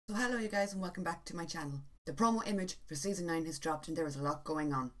So hello you guys and welcome back to my channel. The promo image for season 9 has dropped and there is a lot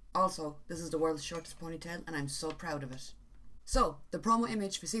going on. Also, this is the world's shortest ponytail and I'm so proud of it. So, the promo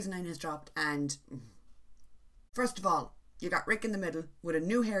image for season 9 has dropped and... First of all, you got Rick in the middle with a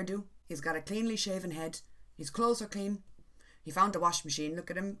new hairdo. He's got a cleanly shaven head. His clothes are clean. He found a wash machine.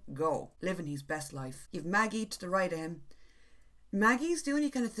 Look at him go. Living his best life. You've Maggie to the right of him. Maggie's doing a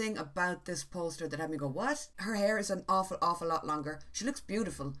kind of thing about this poster that had me go, what? Her hair is an awful lot longer. She looks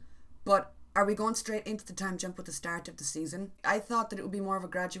beautiful. But are we going straight into the time jump with the start of the season? I thought that it would be more of a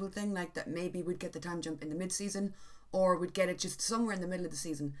gradual thing, like that maybe we'd get the time jump in the mid-season or we'd get it just somewhere in the middle of the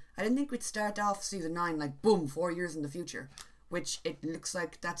season. I didn't think we'd start off season 9 like boom, 4 years in the future, which it looks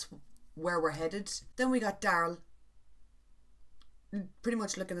like that's where we're headed. Then we got Daryl, pretty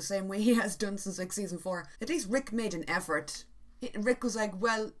much looking the same way he has done since like season 4. At least Rick made an effort. Rick was like,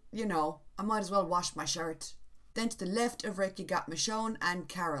 well, you know, I might as well wash my shirt. Then to the left of Rick you got Michonne and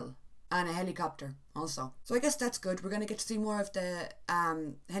Carol. And a helicopter also. So I guess that's good. We're going to get to see more of the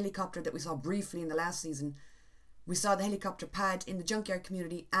helicopter that we saw briefly in the last season. We saw the helicopter pad in the junkyard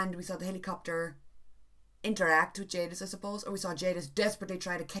community and we saw the helicopter interact with Jadis, I suppose. Or we saw Jadis desperately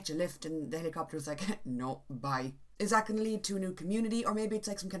try to catch a lift and the helicopter was like, no, bye. Is that going to lead to a new community? Or maybe it's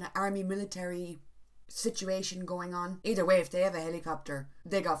like some kind of army military situation going on. Either way, if they have a helicopter,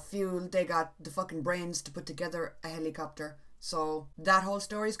 they got fuel, they got the fucking brains to put together a helicopter. So that whole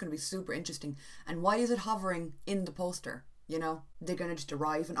story is going to be super interesting. And why is it hovering in the poster? You know, they're going to just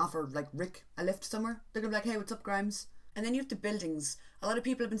arrive and offer like Rick a lift somewhere. They're going to be like, hey, what's up, Grimes? And then you have the buildings. A lot of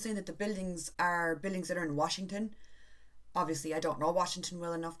people have been saying that the buildings are buildings that are in Washington. Obviously, I don't know Washington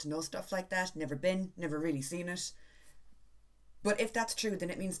well enough to know stuff like that. Never been, never really seen it. But if that's true,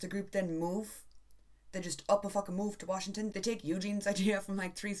 then it means the group then move. They just up a fucking move to Washington. They take Eugene's idea from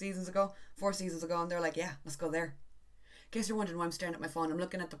like 4 seasons ago, and they're like, yeah, let's go there. In case you're wondering why I'm staring at my phone, I'm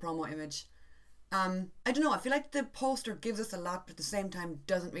looking at the promo image. I don't know, I feel like the poster gives us a lot, but at the same time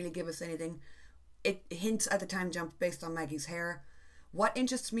doesn't really give us anything. It hints at the time jump based on Maggie's hair. What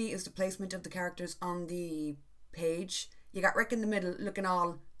interests me is the placement of the characters on the page. You got Rick in the middle, looking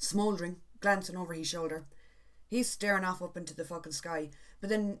all smouldering, glancing over his shoulder. He's staring off up into the fucking sky. But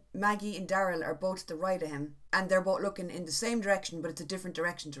then Maggie and Daryl are both to the right of him, and they're both looking in the same direction, but it's a different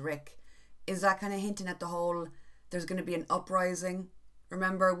direction to Rick. Is that kind of hinting at the whole... There's going to be an uprising,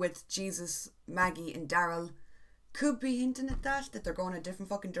 remember, with Jesus, Maggie and Daryl. Could be hinting at that they're going a different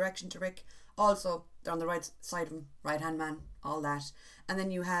fucking direction to Rick. Also, they're on the right side of him, right-hand man, all that. And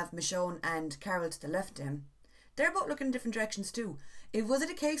then you have Michonne and Carol to the left of him. They're both looking in different directions too. Was it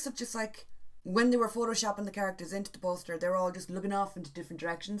a case of just like, when they were photoshopping the characters into the poster, they were all just looking off into different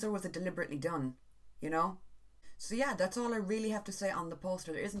directions, or was it deliberately done, you know? So yeah, that's all I really have to say on the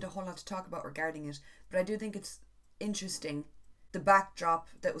poster. There isn't a whole lot to talk about regarding it, but I do think it's interesting, the backdrop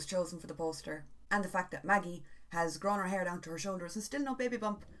that was chosen for the poster, and the fact that Maggie has grown her hair down to her shoulders and still no baby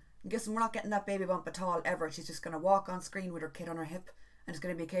bump. I'm guessing we're not getting that baby bump at all ever. She's just going to walk on screen with her kid on her hip and it's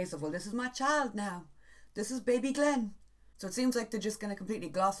going to be a case of, well, this is my child now, this is baby Glenn. So it seems like they're just going to completely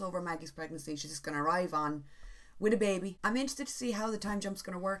gloss over Maggie's pregnancy. She's just going to arrive on with a baby. I'm interested to see how the time jump's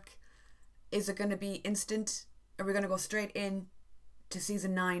going to work. Is it going to be instant? Are we going to go straight in to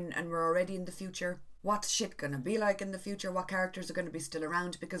season 9 and we're already in the future? What's shit gonna be like in the future? What characters are gonna be still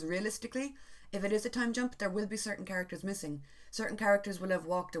around? Because realistically, if it is a time jump, there will be certain characters missing. Certain characters will have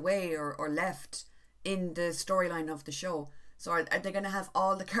walked away or left in the storyline of the show. So are they gonna have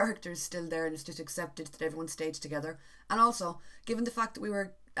all the characters still there and it's just accepted that everyone stayed together? And also, given the fact that we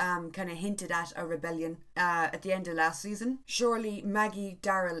were kind of hinted at a rebellion at the end of last season, surely Maggie,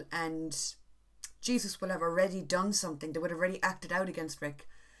 Daryl and Jesus will have already done something. They would have already acted out against Rick.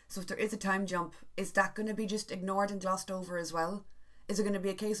 So if there is a time jump, is that going to be just ignored and glossed over as well? Is it going to be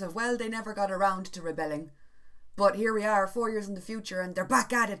a case of, well, they never got around to rebelling, but here we are 4 years in the future and they're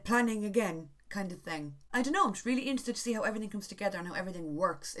back at it, planning again, kind of thing? I don't know, I'm just really interested to see how everything comes together and how everything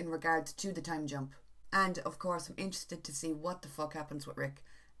works in regards to the time jump. And of course, I'm interested to see what the fuck happens with Rick.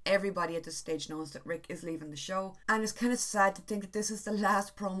 Everybody at this stage knows that Rick is leaving the show, and it's kind of sad to think that this is the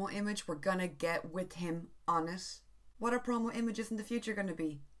last promo image we're gonna get with him on it. What are promo images in the future gonna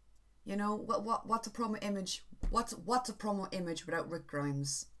be? You know, what's a promo image? What's a promo image without Rick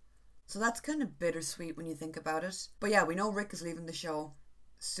Grimes? So that's kind of bittersweet when you think about it. But yeah, we know Rick is leaving the show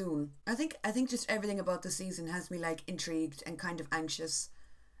soon. I think just everything about the season has me like intrigued and kind of anxious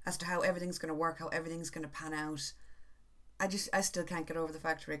as to how everything's gonna work, how everything's gonna pan out. I still can't get over the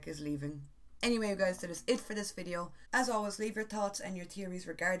fact Rick is leaving. Anyway, you guys, that is it for this video. As always, leave your thoughts and your theories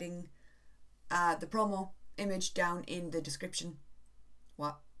regarding the promo image down in the description.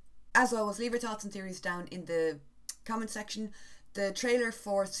 As always, leave your thoughts and theories down in the comment section. The trailer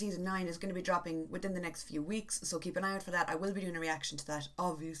for season 9 is going to be dropping within the next few weeks, so keep an eye out for that. I will be doing a reaction to that,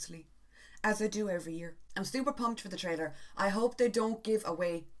 obviously, as I do every year. I'm super pumped for the trailer. I hope they don't give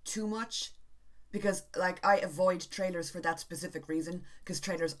away too much, because like I avoid trailers for that specific reason, because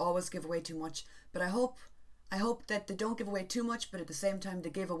trailers always give away too much. But I hope that they don't give away too much, but at the same time they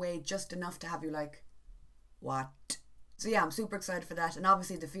give away just enough to have you like, what? So yeah, I'm super excited for that. And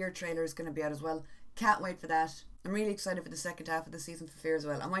obviously the Fear trailer is going to be out as well. Can't wait for that. I'm really excited for the second half of the season for Fear as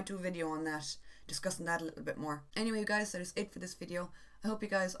well. I might do a video on that, discussing that a little bit more. Anyway, you guys, that is it for this video. I hope you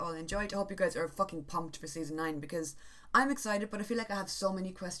guys all enjoyed. I hope you guys are fucking pumped for season 9, because I'm excited, but I feel like I have so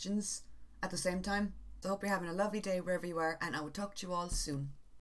many questions at the same time. So I hope you're having a lovely day wherever you are, and I will talk to you all soon.